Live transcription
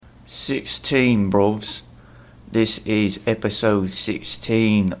16, brovs. This is episode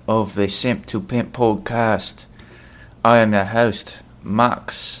 16 of the Simp to Pimp podcast. I am your host,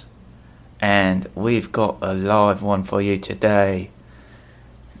 Max, and we've got a live one for you today.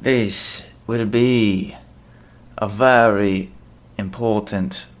 This will be a very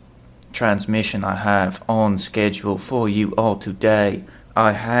important transmission I have on schedule for you all today.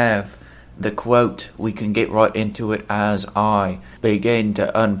 I have the quote. We can get right into it as I begin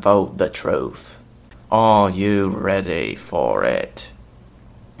to unfold the truth. Are you ready for it?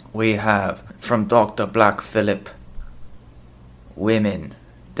 We have from Dr. Black Phillip: women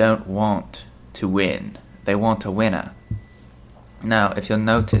don't want to win, they want a winner. Now, if you'll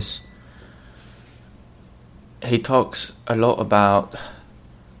notice, he talks a lot about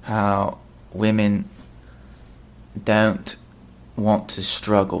how women don't want to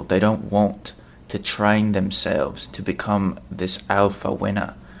struggle, they don't want to train themselves to become this alpha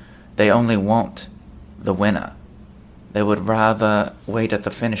winner. They only want the winner. They would rather wait at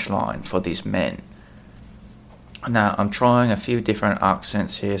the finish line for these men. Now, I'm trying a few different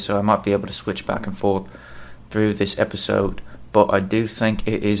accents here, so I might be able to switch back and forth through this episode, but I do think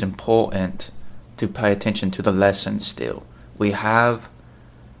it is important to pay attention to the lesson still. We have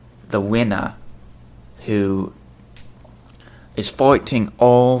the winner who is fighting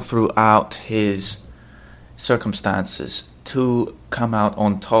all throughout his circumstances to come out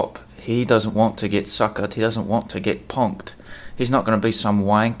on top. He doesn't want to get suckered. He doesn't want to get punked. He's not going to be some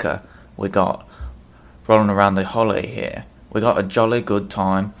wanker we got rolling around the holly here. We got a jolly good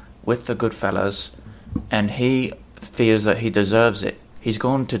time with the good fellas, and he feels that he deserves it. He's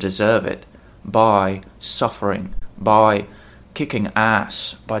going to deserve it by suffering, by kicking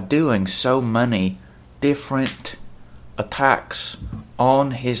ass, by doing so many different attacks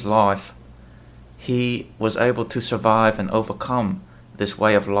on his life. He was able to survive and overcome this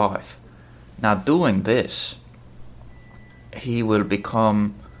way of life. Now, doing this, he will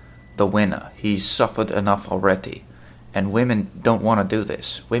become the winner. He's suffered enough already, and women don't want to do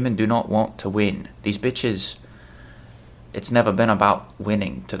this. Women do not want to win. These bitches, it's never been about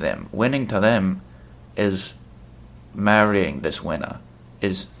winning to them. Winning to them is marrying this winner,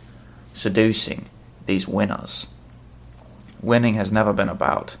 is seducing these winners. Winning has never been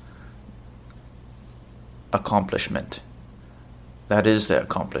about accomplishment. That is the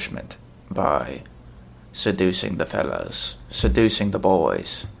accomplishment, by seducing the fellas, seducing the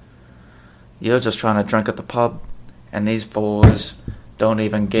boys. You're just trying to drink at the pub, and these boys don't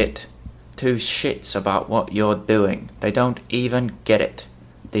even get two shits about what you're doing. They don't even get it.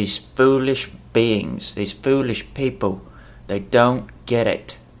 These foolish beings, these foolish people, they don't get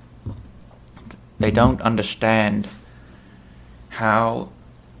it. They don't understand how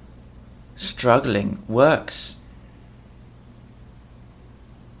struggling works.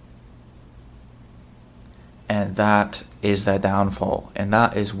 And that is their downfall. And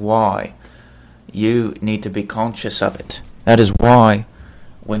that is why you need to be conscious of it. That is why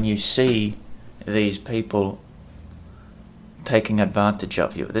when you see these people taking advantage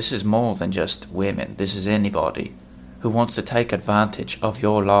of you, this is more than just women. This is anybody who wants to take advantage of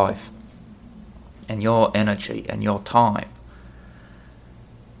your life and your energy and your time.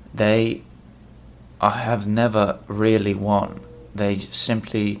 They have never really won. They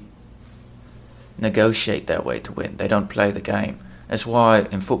simply negotiate their way to win. They don't play the game. That's why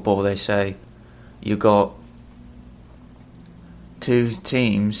in football they say you got two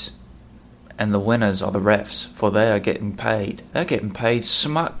teams and the winners are the refs, for they are getting paid. They're getting paid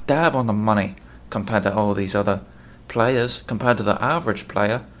smack dab on the money compared to all these other players. Compared to the average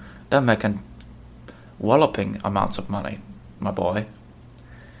player, they're making walloping amounts of money, my boy.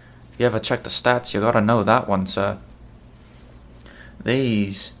 If you ever check the stats, you gotta know that one, sir.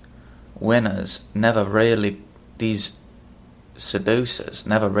 These winners never really, these seducers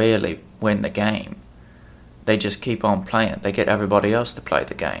never really win the game. They just keep on playing. They get everybody else to play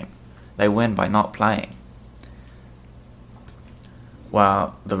the game. They win by not playing.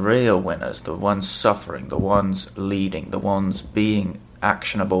 While the real winners, the ones suffering, the ones leading, the ones being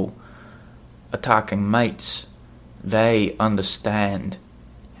actionable, attacking mates, they understand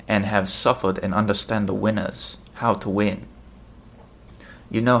and have suffered and understand the winners, how to win.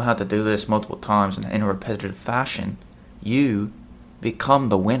 You know how to do this multiple times in a repetitive fashion. You become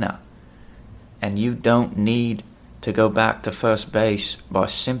the winner. And you don't need to go back to first base by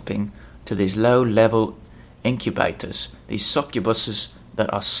simping to these low-level incubators, these succubuses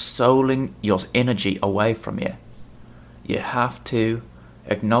that are stealing your energy away from you. You have to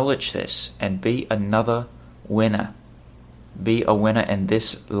acknowledge this and be another winner. Be a winner in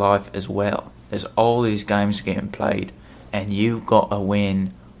this life as well. There's all these games getting played, and you gotta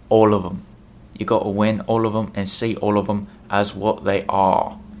win all of them. You got to win all of them and see all of them as what they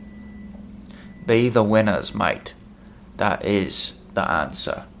are. Be the winners, mate. That is the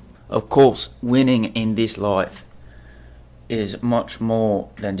answer. Of course, winning in this life is much more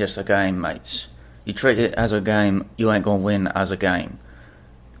than just a game, mates. You treat it as a game, you ain't gonna win as a game.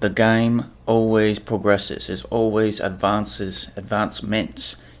 The game always progresses. There's always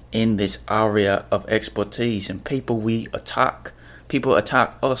advancements in this area of expertise, and people attack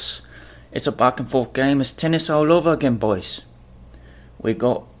us. It's a back and forth game. It's tennis all over again, boys. We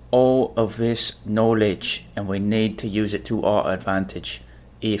got all of this knowledge and we need to use it to our advantage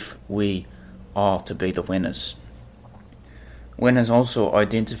if we are to be the winners. Winners also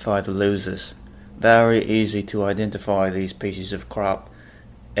identify the losers. Very easy to identify these pieces of crap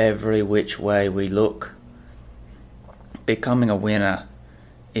every which way we look. Becoming a winner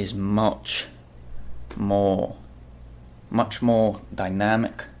is much more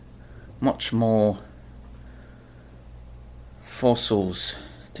dynamic, much more fossils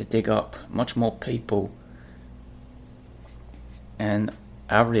to dig up, much more people and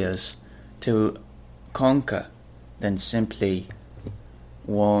areas to conquer than simply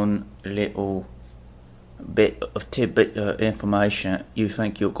one little bit of tidbit of information you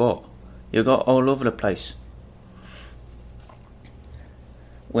think you got all over the place.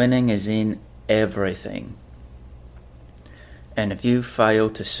 Winning is in everything, and if you fail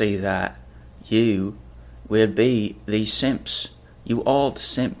to see that, you will be these simps. You are the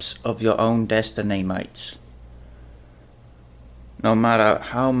simps of your own destiny, mates. No matter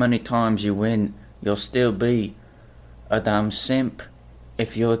how many times you win, you'll still be a damn simp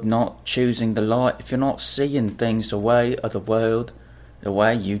if you're not choosing the light, if you're not seeing things the way of the world, the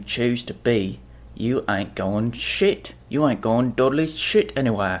way you choose to be. You ain't going shit. You ain't going dudley shit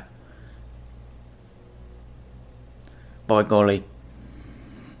anywhere. By golly.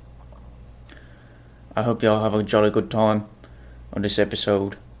 I hope y'all have a jolly good time on this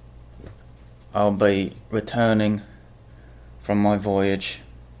episode. I'll be returning from my voyage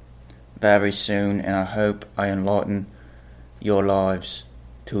very soon, and I hope I enlighten your lives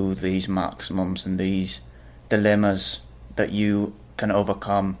to these maximums and these dilemmas that you can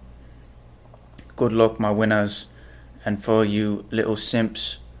overcome. Good luck, my winners, and for you little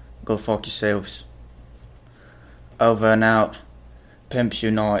simps, go fuck yourselves. Over and out. Pimps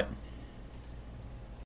unite.